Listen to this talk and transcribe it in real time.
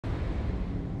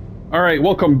Alright,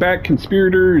 welcome back,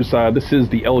 conspirators. This is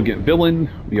the Elegant Villain.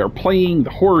 We are playing the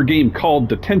horror game called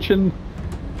Detention.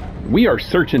 We are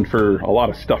searching for a lot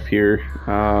of stuff here.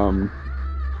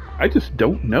 I just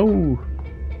don't know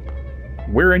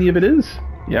where any of it is.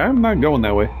 Yeah, I'm not going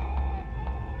that way.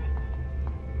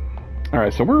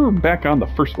 Alright, so we're back on the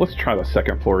first... Let's try the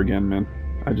second floor again, man.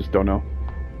 I just don't know.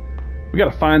 We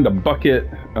gotta find a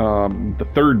bucket, the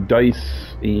third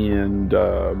dice, and...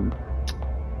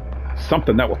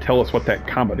 something that will tell us what that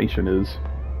combination is.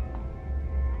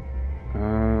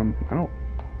 I don't...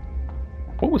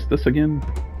 What was this again?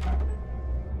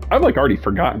 I've like already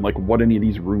forgotten like what any of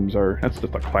these rooms are. That's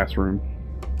just a classroom.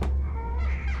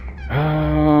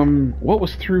 What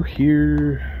was through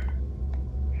here?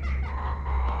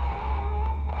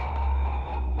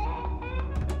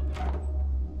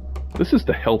 This is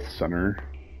the health center.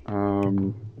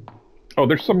 Oh,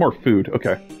 there's some more food.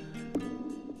 Okay.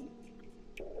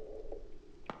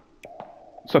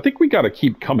 So I think we gotta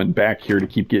keep coming back here to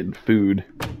keep getting food.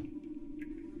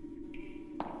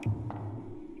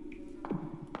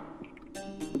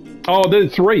 Oh,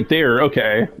 that's right there.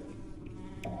 Okay.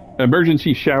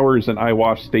 Emergency showers and eye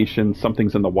wash station.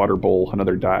 Something's in the water bowl.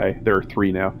 Another dye. There are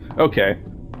 3 now. Okay.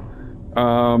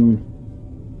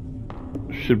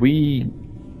 Should we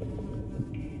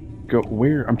go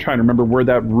where? I'm trying to remember where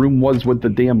that room was with the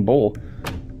damn bowl.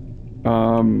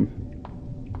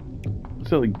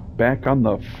 Is it like back on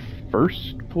the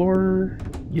first floor?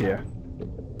 Yeah.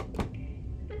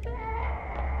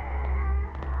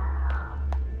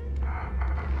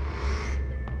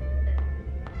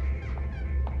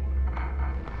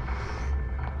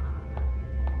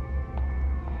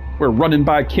 We're running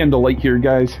by candlelight here,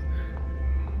 guys.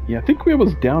 Yeah, I think we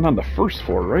was down on the first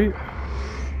floor, right?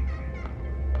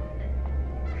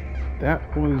 That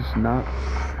was not...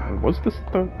 Or was this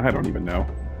the... I don't even know.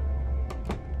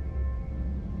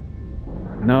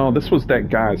 No, this was that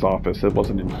guy's office. It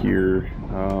wasn't in here.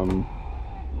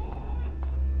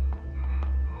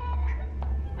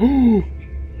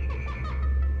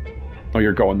 Oh,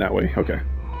 you're going that way. Okay.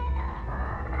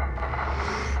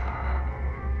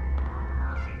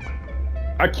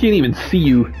 I can't even see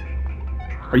you.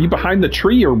 Are you behind the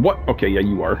tree or what? Okay, yeah,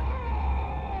 you are.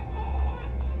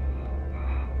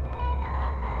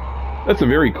 That's a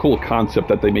very cool concept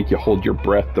that they make you hold your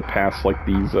breath to pass like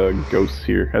these ghosts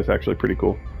here. That's actually pretty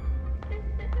cool.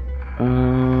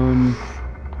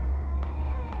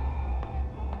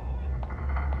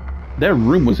 That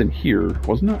room was in here,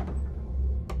 wasn't it?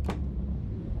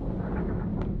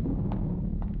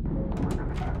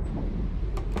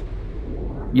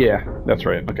 Yeah, that's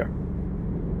right. Okay.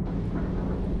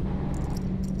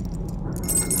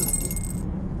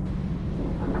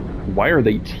 Why are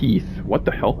they teeth? What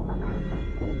the hell?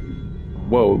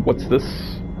 Whoa, what's this?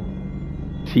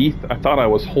 Teeth? I thought I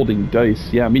was holding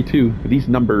dice. Yeah, me too. These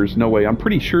numbers, no way. I'm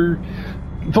pretty sure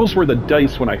those were the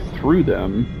dice when I threw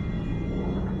them.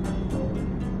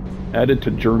 Added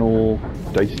to journal,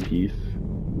 dice teeth.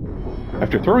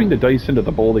 After throwing the dice into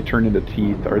the bowl, they turn into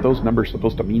teeth. Are those numbers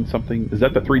supposed to mean something? Is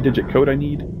that the 3-digit code I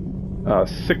need?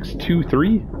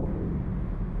 623?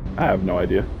 I have no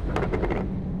idea.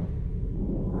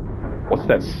 What's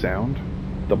that sound?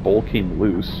 The bowl came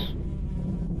loose.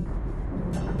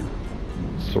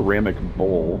 Ceramic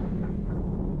bowl.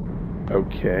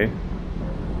 Okay.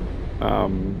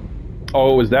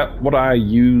 Oh, is that what I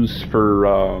use for,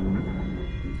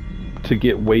 to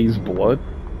get Wei's blood?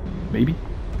 Maybe?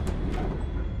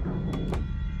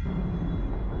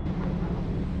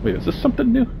 Wait, is this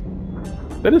something new?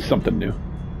 That is something new.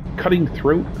 Cutting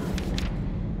throat.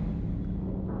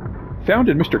 Found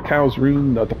in Mr. Cow's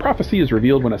room, the prophecy is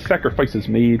revealed when a sacrifice is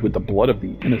made with the blood of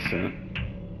the innocent.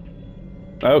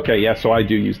 Okay, yeah, so I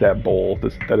do use that bowl.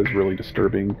 That is really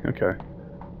disturbing. Okay.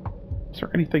 Is there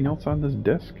anything else on this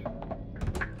disc?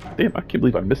 Damn, I can't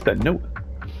believe I missed that note.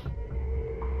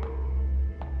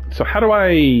 So how do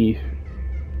I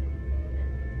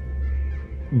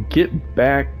get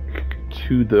back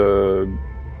to the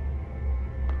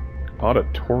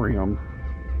auditorium?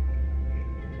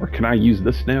 Or can I use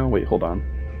this now? Wait, hold on.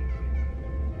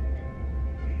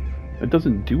 It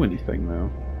doesn't do anything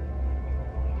though.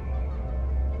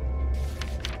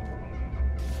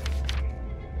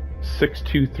 Six,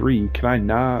 2, 3. Can I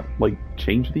not like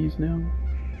change these now?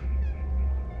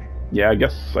 Yeah, I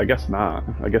guess not.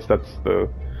 I guess that's the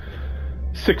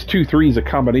 623 is a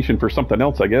combination for something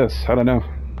else, I guess. I don't know.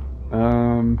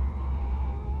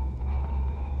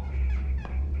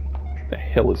 The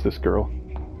hell is this girl?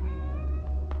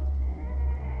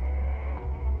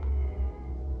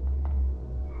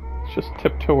 Let's just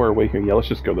tiptoe our way here. Yeah, let's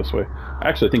just go this way. I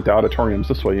actually think the auditorium's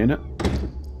this way, ain't it?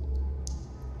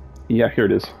 Yeah, here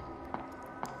it is.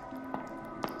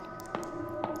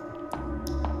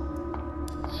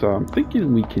 So I'm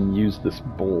thinking we can use this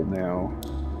bowl now.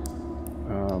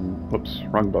 Whoops,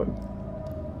 wrong button.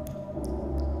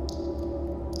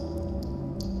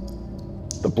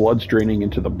 The blood's draining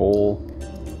into the bowl.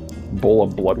 Bowl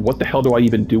of blood. What the hell do I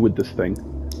even do with this thing?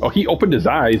 Oh, he opened his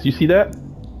eyes. You see that?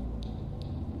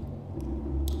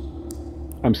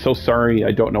 I'm so sorry.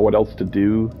 I don't know what else to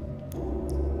do.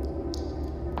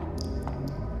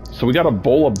 So we got a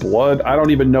bowl of blood. I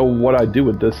don't even know what I do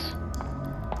with this.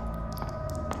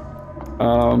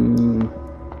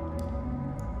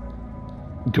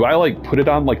 Do I, like, put it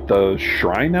on, like, the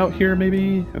shrine out here,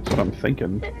 maybe? That's what I'm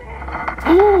thinking.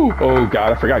 Ooh! Oh,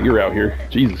 God, I forgot you're out here.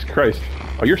 Jesus Christ.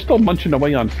 Oh, you're still munching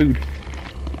away on food.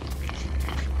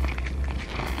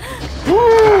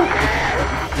 Ooh!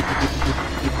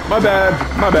 My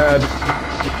bad. My bad.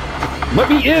 Let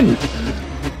me in!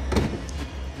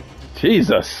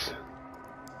 Jesus.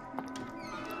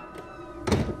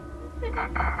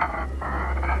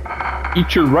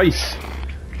 Eat your rice.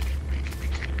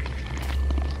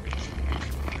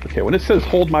 Okay, when it says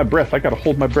hold my breath, I gotta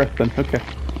hold my breath then. Okay.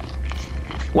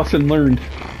 Lesson learned.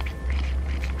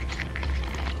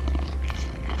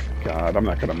 God, I'm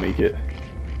not gonna make it.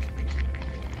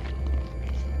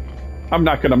 I'm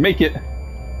not gonna make it.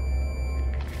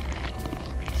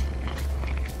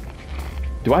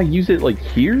 Do I use it like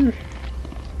here?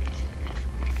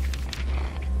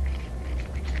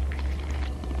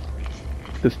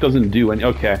 This doesn't do any.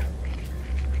 Okay.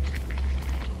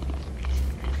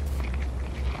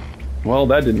 Well,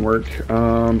 that didn't work.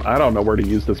 I don't know where to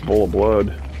use this bowl of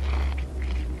blood.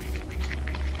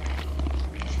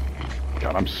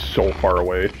 God, I'm so far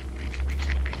away.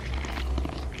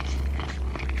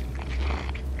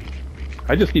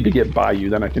 I just need to get by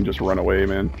you, then I can just run away,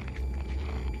 man.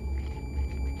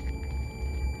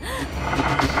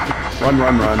 Run,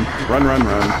 run, run. Run, run,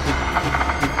 run.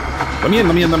 Let me in,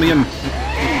 let me in, let me in.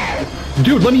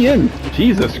 Dude, let me in!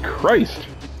 Jesus Christ.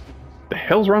 The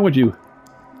hell's wrong with you?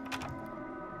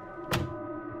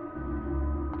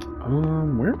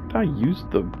 Where did I use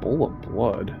the bowl of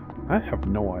blood? I have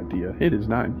no idea. It is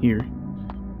not in here.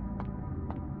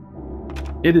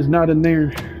 It is not in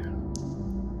there.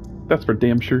 That's for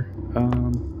damn sure.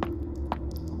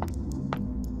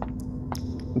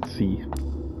 Let's see.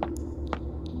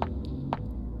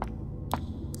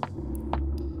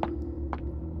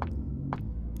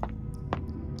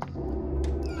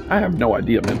 I have no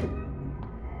idea, man.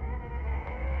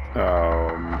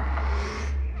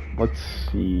 Let's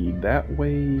see. That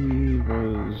way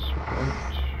was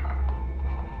what?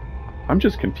 I'm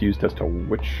just confused as to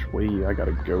which way I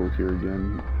gotta go here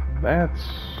again. That's...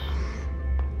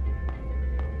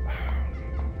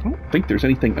 I don't think there's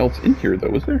anything else in here,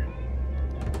 though, is there?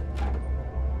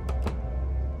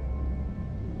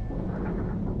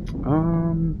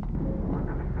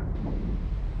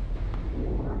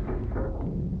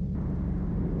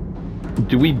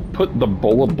 Do we put the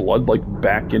bowl of blood, like,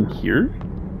 back in here?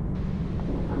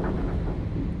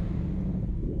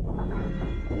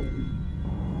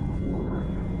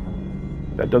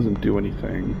 That doesn't do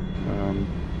anything.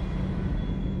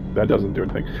 That doesn't do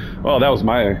anything. Well, that was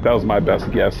my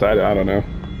best guess. I don't know.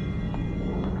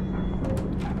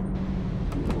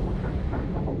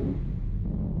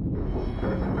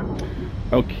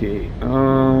 Okay.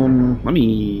 Let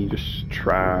me just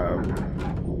try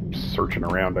searching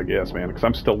around, I guess, man, because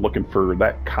I'm still looking for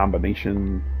that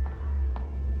combination.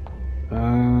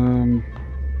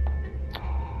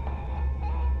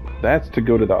 That's to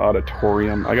go to the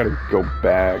auditorium. I gotta go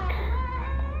back.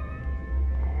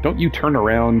 Don't you turn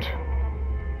around?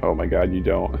 Oh my god, you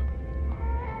don't.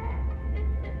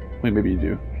 Wait, maybe you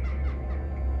do.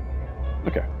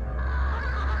 Okay.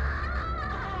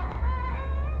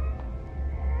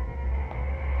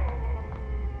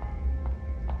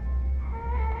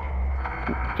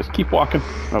 Just keep walking.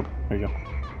 Oh, there you go.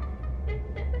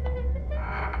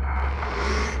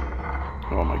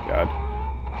 Oh my god.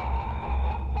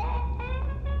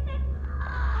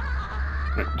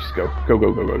 Right, just go. Go,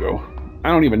 go, go, go, go. I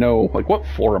don't even know, like, what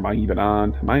floor am I even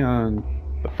on? Am I on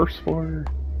the first floor?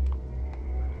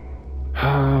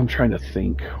 I'm trying to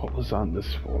think. What was on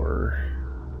this floor?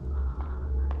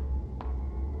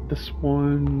 This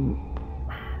one...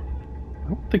 I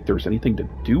don't think there was anything to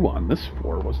do on this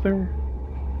floor, was there?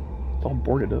 It's all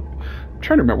boarded up. I'm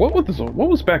trying to remember, what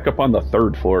was back up on the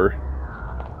third floor?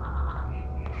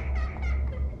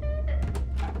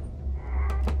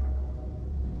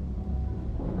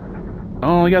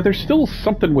 Oh yeah, there's still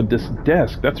something with this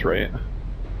desk, that's right.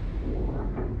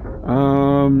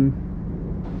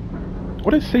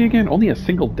 What does it say again? Only a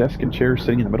single desk and chair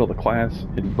sitting in the middle of the class.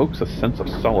 It evokes a sense of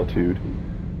solitude.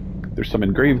 There's some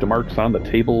engraved marks on the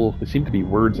table. They seem to be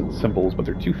words and symbols, but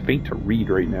they're too faint to read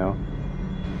right now.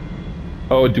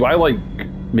 Oh, do I, like...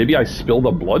 Maybe I spill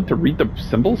the blood to read the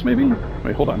symbols, maybe?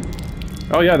 Wait, hold on.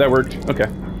 Oh, yeah, that worked. Okay.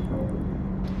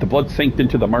 The blood sank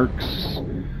into the marks.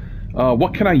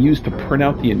 What can I use to print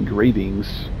out the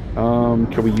engravings?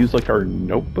 Can we use, like, our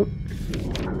notebook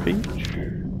page?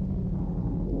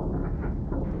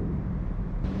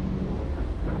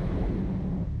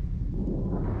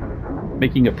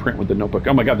 Making a print with the notebook.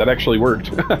 Oh my god, that actually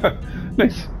worked.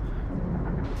 Nice.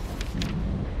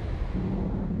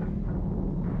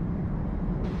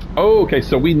 Oh, okay,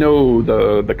 so we know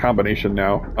the combination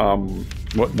now.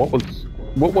 What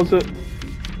was it?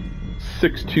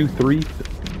 623.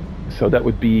 So that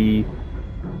would be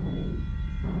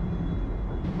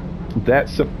that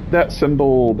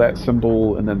symbol,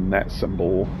 and then that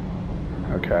symbol.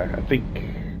 Okay, I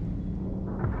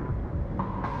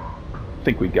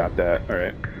think we got that. All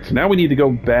right. So now we need to go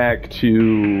back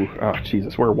to... Oh,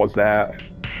 Jesus, where was that?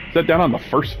 Is that down on the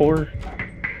first floor?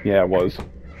 Yeah, it was.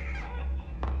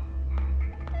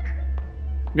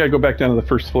 We gotta go back down to the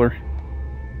first floor.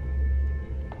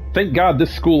 Thank God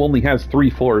this school only has 3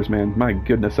 floors, man. My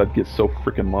goodness, I'd get so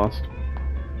freaking lost.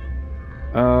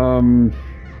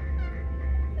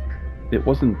 It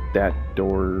wasn't that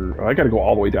door. Oh, I gotta go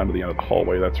all the way down to the end of the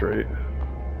hallway, that's right.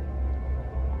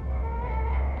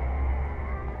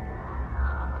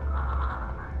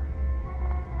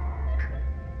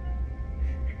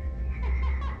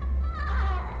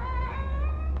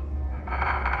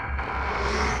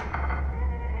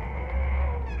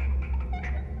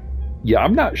 Yeah,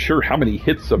 I'm not sure how many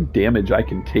hits of damage I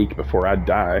can take before I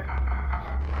die.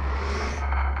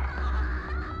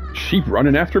 Is she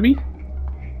running after me?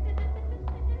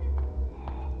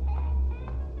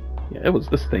 Yeah, it was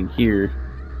this thing here.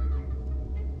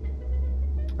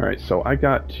 Alright, so I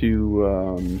got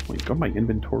to, wait, go to my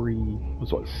inventory.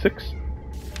 Was what, 6?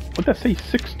 What'd that say?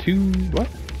 6-2, what?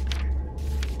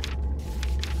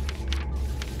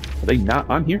 Are they not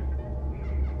on here?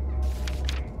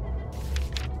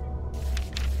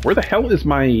 Where the hell is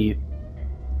my...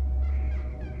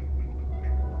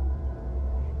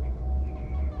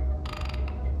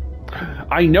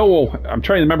 I know, I'm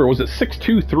trying to remember, was it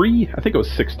 623? I think it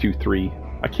was 623.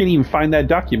 I can't even find that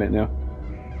document now.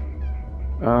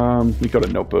 We go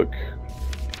to notebook.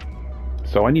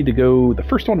 So I need to go, the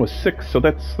first one was 6, so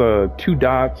that's 2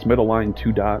 dots, middle line,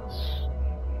 2 dots.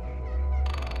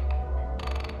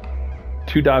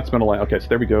 2 dots, middle line, okay, so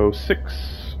there we go,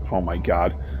 6, oh my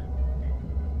god.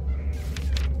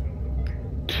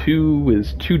 2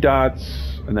 is 2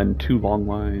 dots, and then 2 long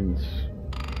lines.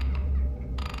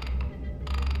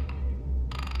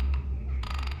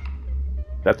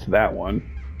 That's that one.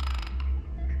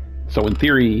 So in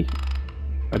theory,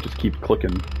 I just keep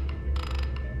clicking.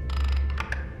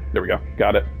 There we go.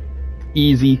 Got it.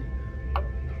 Easy.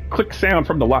 Click sound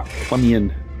from the lock. Let me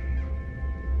in.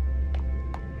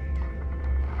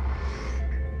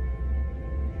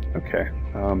 Okay.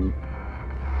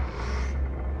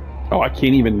 Oh, I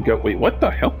can't even go. Wait, what the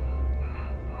hell?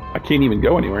 I can't even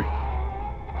go anywhere.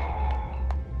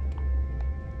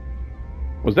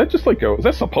 Was that just like, is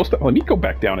that supposed to... Let me go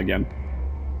back down again.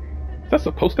 Is that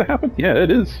supposed to happen? Yeah,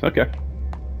 it is. Okay.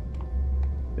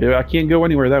 Yeah, I can't go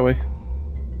anywhere that way.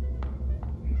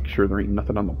 Make sure there ain't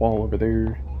nothing on the wall over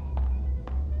there.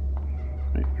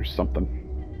 Right, there's something.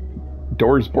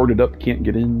 Doors boarded up, can't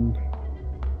get in.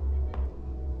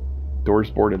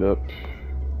 Doors boarded up.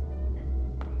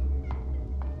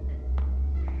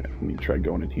 Okay, let me try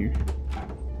going in here.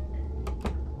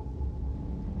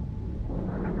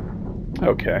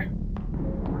 Okay.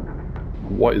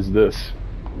 What is this?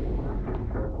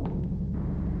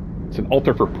 It's an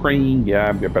altar for praying. Yeah,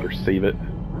 I better save it.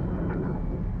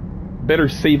 Better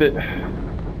save it.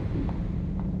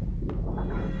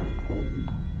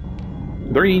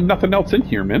 There ain't nothing else in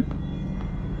here, man.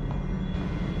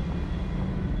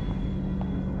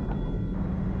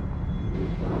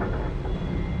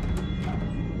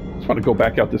 Just want to go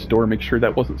back out this door and make sure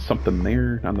that wasn't something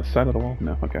there on the side of the wall.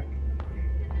 No, okay.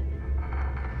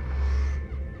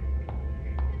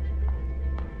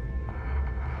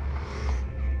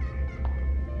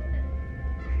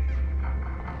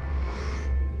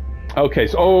 Okay,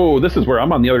 so, oh, this is where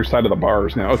I'm on the other side of the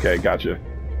bars now. Okay, gotcha.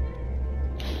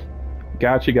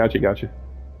 Gotcha.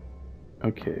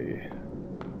 Okay.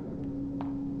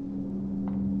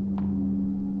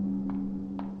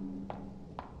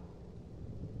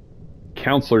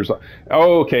 Counselors.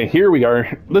 Oh, okay, here we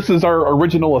are. This is our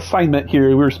original assignment here.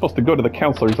 We were supposed to go to the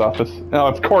counselor's office. Oh,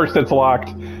 of course it's locked.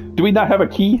 Do we not have a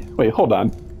key? Wait, hold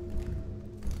on.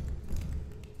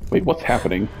 Wait, what's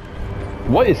happening?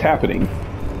 What is happening?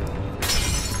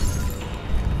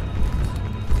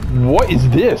 What is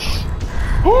this?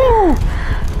 Woo!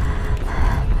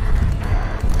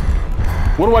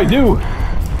 What do I do?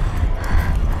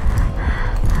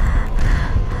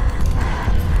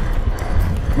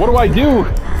 What do I do?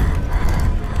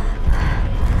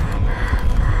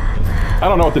 I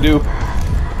don't know what to do.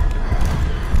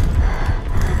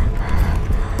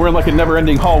 We're in like a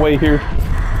never-ending hallway here.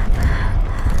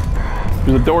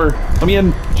 There's a door. Let me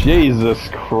in. Jesus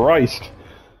Christ.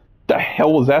 The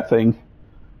hell was that thing?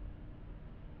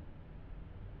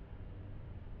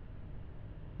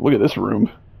 Look at this room.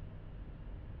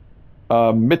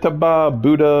 Amitabha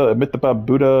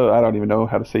Buddha. I don't even know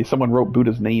how to say. Someone wrote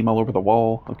Buddha's name all over the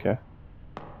wall. Okay.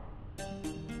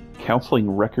 Counseling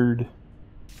record.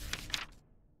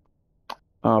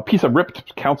 Piece of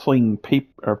ripped counseling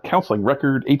paper, counseling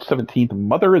record. Age 17.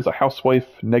 Mother is a housewife.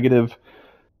 Negative.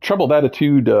 Troubled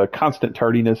attitude. Constant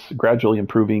tardiness. Gradually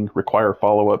improving. Require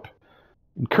follow-up.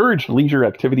 Encouraged leisure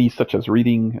activities such as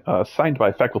reading. Signed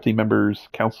by faculty members.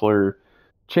 Counselor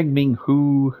Cheng Ming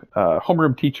Hu.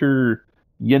 Homeroom teacher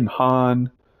Yin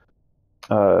Han.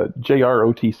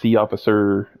 JROTC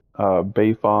officer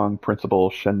Bei Fong.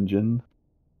 Principal Shenzhen.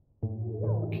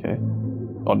 Okay.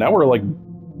 Oh, now we're like...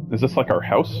 Is this like our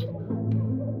house?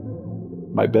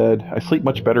 My bed. I sleep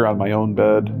much better on my own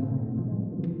bed.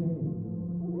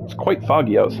 It's quite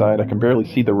foggy outside. I can barely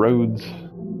see the roads.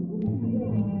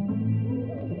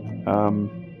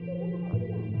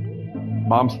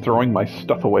 Mom's throwing my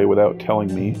stuff away without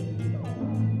telling me.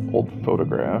 Old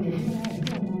photograph.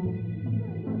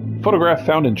 Photograph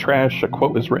found in trash. A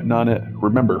quote is written on it.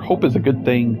 Remember, hope is a good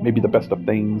thing, maybe the best of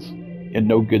things, and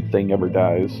no good thing ever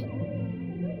dies.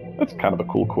 That's kind of a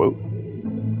cool quote.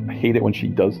 I hate it when she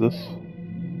does this.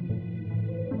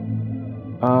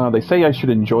 They say I should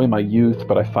enjoy my youth,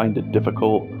 but I find it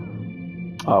difficult.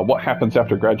 What happens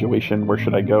after graduation? Where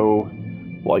should I go?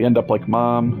 Will I end up like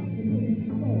Mom?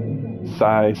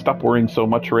 Sigh. Stop worrying so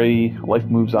much, Ray. Life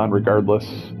moves on regardless.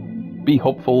 Be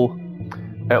hopeful.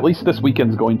 At least this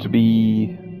weekend's going to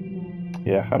be...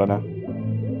 Yeah, I don't know.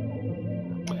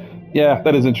 Yeah,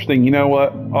 that is interesting. You know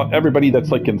what? Everybody that's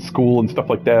like in school and stuff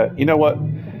like that, you know what?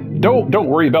 Don't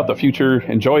worry about the future.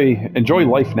 Enjoy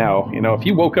life now. You know, if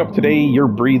you woke up today, you're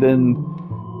breathing,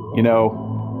 you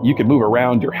know, you can move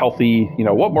around, you're healthy, you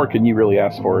know, what more can you really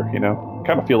ask for, you know?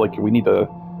 Kind of feel like we need to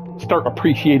start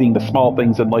appreciating the small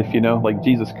things in life, you know, like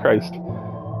Jesus Christ.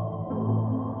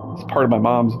 It's part of my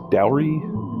mom's dowry.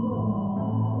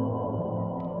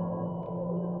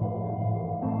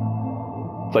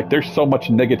 It's like there's so much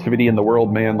negativity in the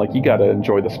world, man. Like you gotta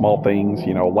enjoy the small things,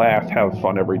 you know, laugh, have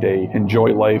fun every day,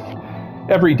 enjoy life.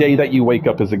 Every day that you wake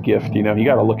up is a gift, you know, you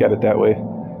gotta look at it that way.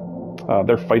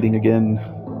 They're fighting again.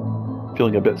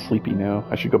 Feeling a bit sleepy now.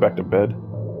 I should go back to bed.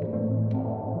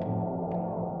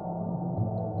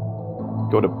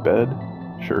 Go to bed?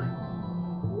 Sure.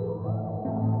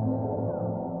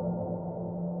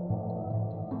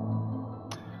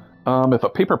 If a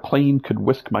paper plane could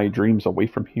whisk my dreams away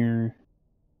from here,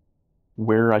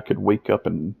 where I could wake up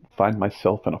and find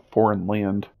myself in a foreign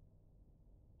land,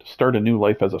 to start a new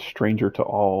life as a stranger to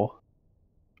all.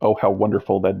 Oh, how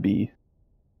wonderful that'd be.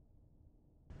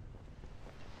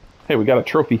 Hey, we got a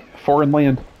trophy. Foreign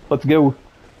land. Let's go.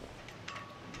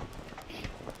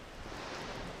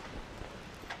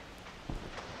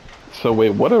 So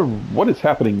wait, what is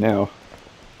happening now?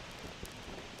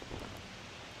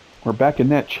 We're back in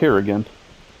that chair again.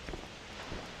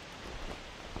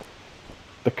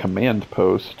 The command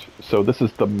post. So this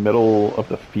is the middle of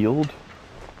the field?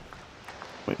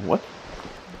 Wait, what?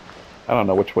 I don't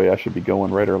know which way I should be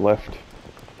going, right or left.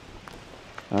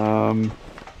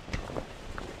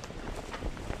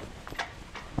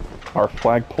 Our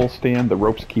flagpole stand, the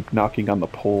ropes keep knocking on the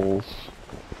poles.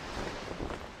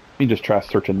 Let me just try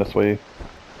searching this way.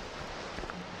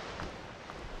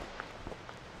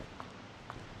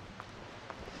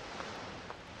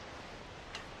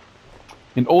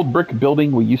 An old brick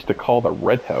building we used to call the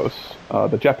Red House.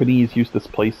 The Japanese used this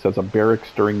place as a barracks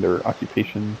during their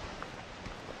occupation.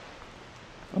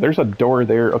 There's a door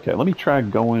there. Okay, let me try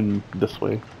going this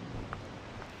way.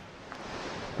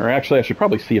 Or actually, I should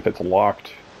probably see if it's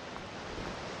locked.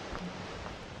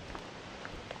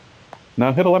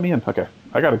 No, it'll let me in. Okay,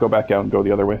 I gotta go back out and go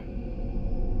the other way.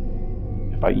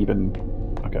 If I even...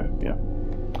 Okay, yeah.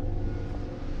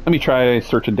 Let me try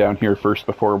searching down here first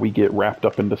before we get wrapped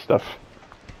up into stuff.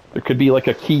 There could be like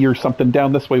a key or something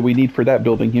down this way we need for that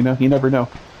building, you know? You never know.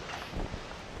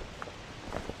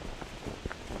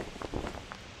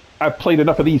 I've played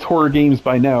enough of these horror games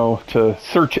by now to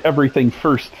search everything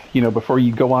first, you know, before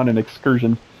you go on an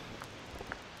excursion.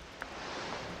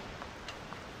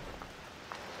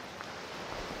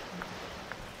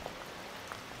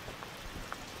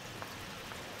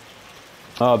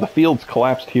 The field's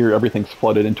collapsed here. Everything's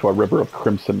flooded into a river of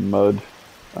crimson mud.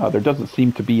 There doesn't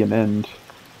seem to be an end.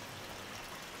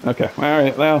 Okay,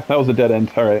 alright, well, that was a dead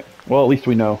end. Alright, well, at least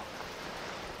we know.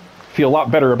 Feel a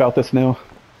lot better about this now.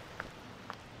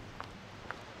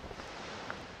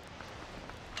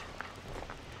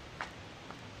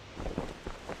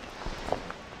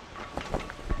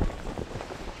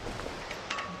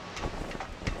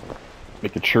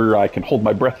 Making sure I can hold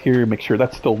my breath here, make sure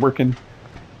that's still working.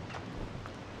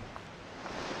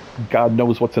 God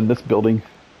knows what's in this building.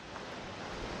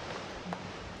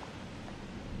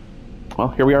 Well,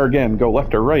 here we are again. Go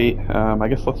left or right. I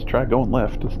guess let's try going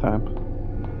left this time.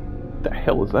 What the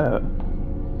hell is that?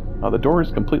 The door is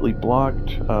completely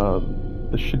blocked.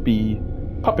 This should be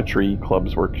Puppetry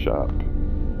Club's workshop.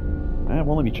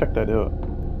 Well, let me check that out.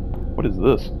 What is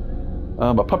this?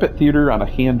 A puppet theater on a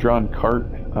hand-drawn cart.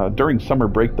 During summer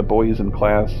break, the boys in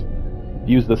class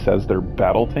use this as their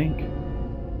battle tank.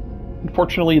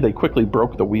 Unfortunately, they quickly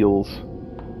broke the wheels.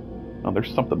 Oh,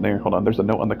 there's something there. Hold on, there's a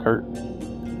note on the cart.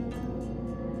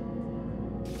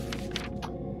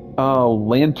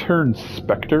 Lantern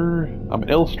Spectre. An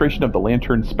illustration of the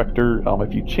Lantern Spectre.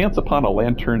 If you chance upon a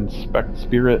Lantern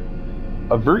Spirit,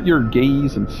 avert your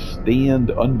gaze and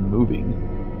stand unmoving.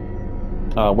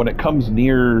 When it comes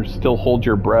near, still hold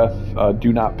your breath.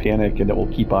 Do not panic, and it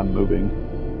will keep on moving.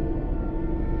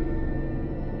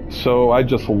 So I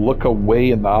just look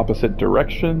away in the opposite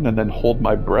direction and then hold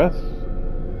my breath?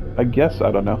 I guess,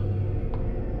 I don't know.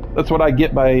 That's what I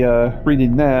get by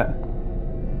reading that.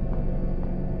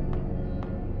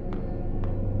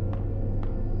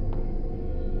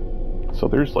 So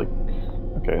there's like...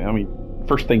 Okay, I mean,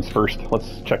 first things first.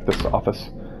 Let's check this office.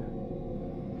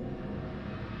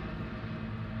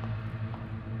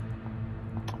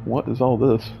 What is all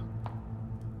this?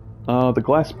 The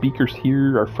glass beakers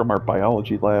here are from our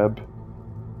biology lab.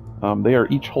 They are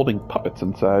each holding puppets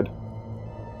inside.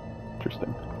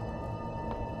 Interesting.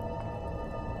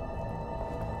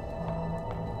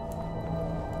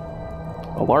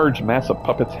 A large mass of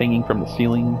puppets hanging from the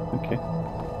ceiling. Okay.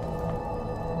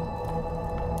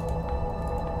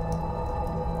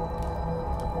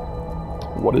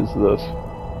 What is this?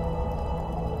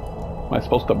 Am I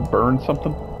supposed to burn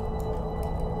something?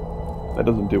 That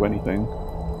doesn't do anything.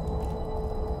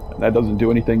 That doesn't do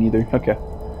anything either. Okay.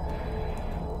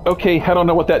 Okay, I don't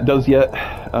know what that does yet.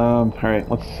 Alright,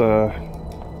 let's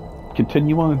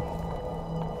continue on.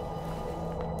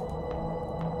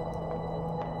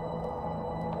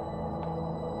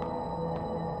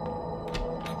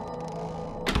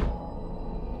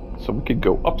 So we could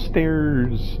go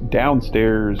upstairs,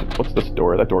 downstairs. What's this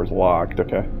door? That door's locked.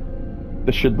 Okay.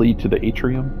 This should lead to the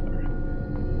atrium.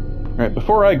 Alright,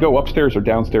 before I go upstairs or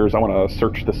downstairs, I want to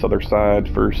search this other side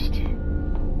first.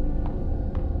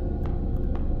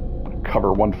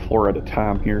 Cover one floor at a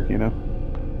time here, you know?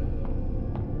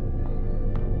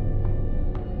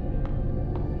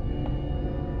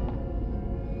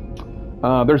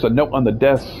 There's a note on the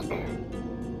desk.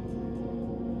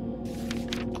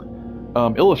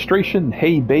 Illustration,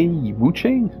 Hei Bei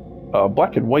Wucheng?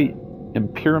 Black and white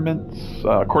impairments.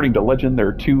 According to legend, there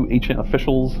are two ancient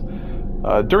officials.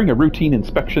 During a routine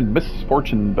inspection,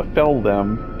 misfortune befell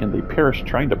them, and they perished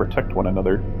trying to protect one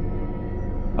another.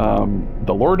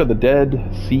 The Lord of the Dead,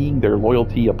 seeing their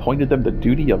loyalty, appointed them the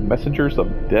duty of messengers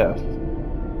of death.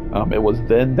 It was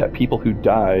then that people who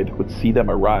died would see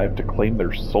them arrive to claim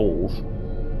their souls.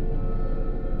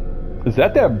 Is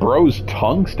that bro's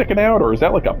tongue sticking out, or is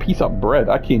that like a piece of bread?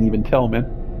 I can't even tell, man.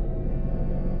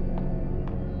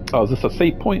 Oh, is this a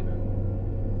save point?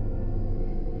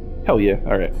 Hell yeah,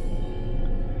 alright.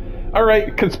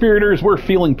 Alright, conspirators, we're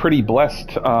feeling pretty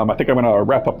blessed. I think I'm going to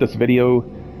wrap up this video.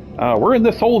 We're in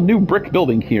this old new brick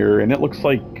building here, and it looks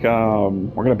like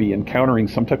we're going to be encountering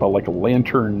some type of like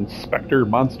lantern specter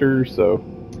monster, so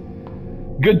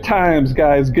good times,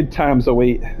 guys, good times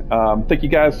await. Thank you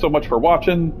guys so much for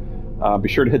watching. Be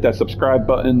sure to hit that subscribe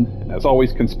button, and as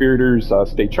always, conspirators,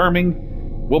 stay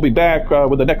charming. We'll be back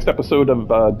with the next episode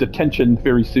of Detention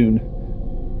very soon.